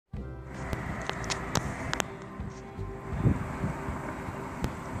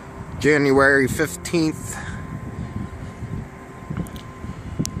January 15th.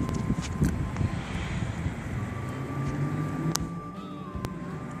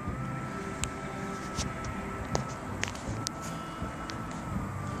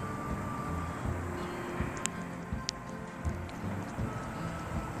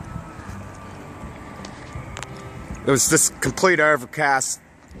 It was just complete overcast,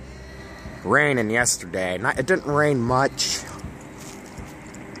 raining yesterday. It didn't rain much.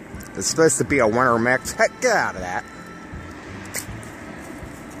 It's supposed to be a winter mix. Heck, get out of that.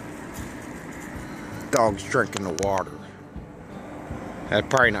 Dog's drinking the water. That's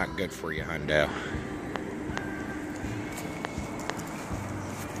probably not good for you, hundo.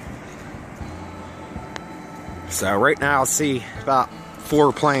 So right now I see about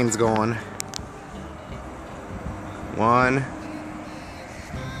 4 planes going. 1,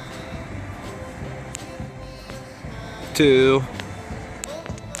 2.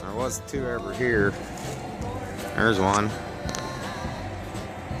 There was 2 over here. There's 1.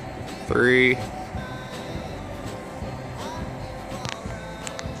 3. And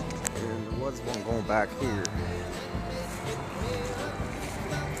there was 1 going back here.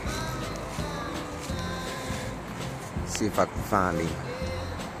 See if I can find him.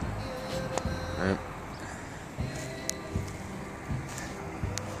 All right.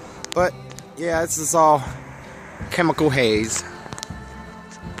 But yeah, this is all chemical haze.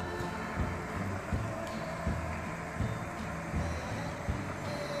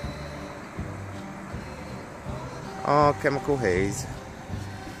 All chemical haze.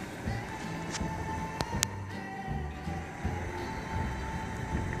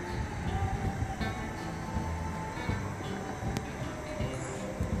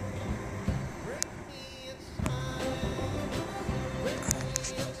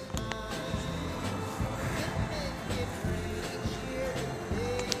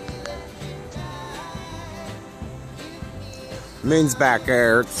 Moon's back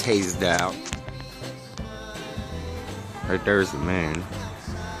there, it's hazed out. Right there's the moon.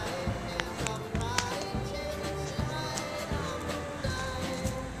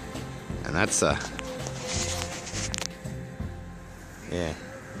 And that's yeah.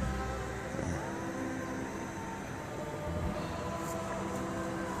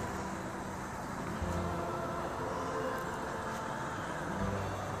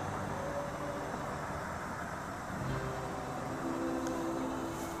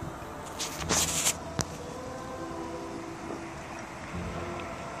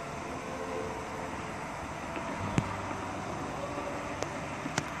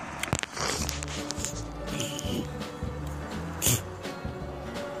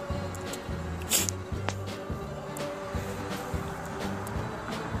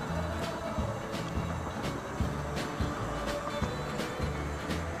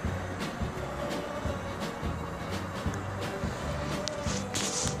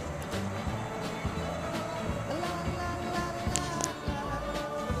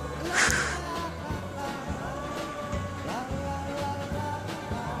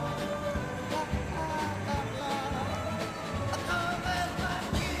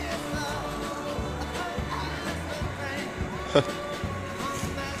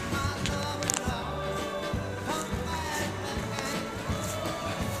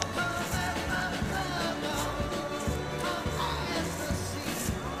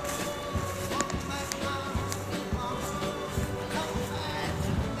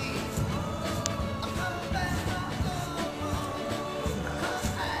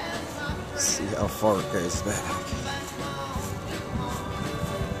 See how far it goes back.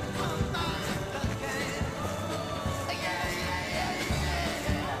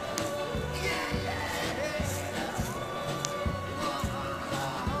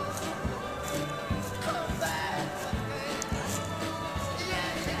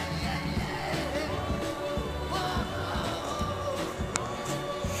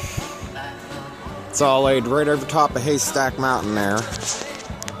 It's all laid right over top of Haystack Mountain there.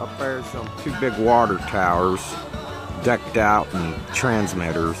 Up there's some 2 big water towers decked out and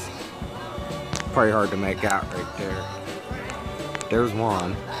transmitters. Probably hard to make out right there. There's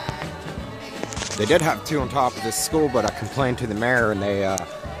 1. They did have 2 on top of this school, but I complained to the mayor and they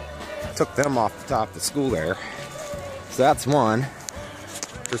took them off the top of the school there. So that's 1.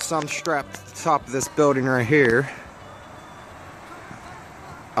 There's some strapped to the top of this building right here.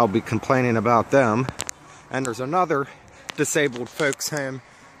 I'll be complaining about them. And there's another disabled folks home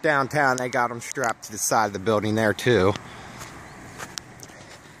downtown. They got them strapped to the side of the building there too.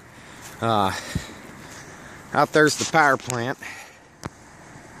 Out there's the power plant.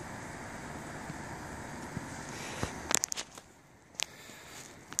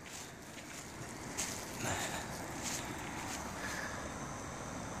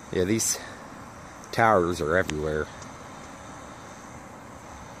 Yeah, these towers are everywhere.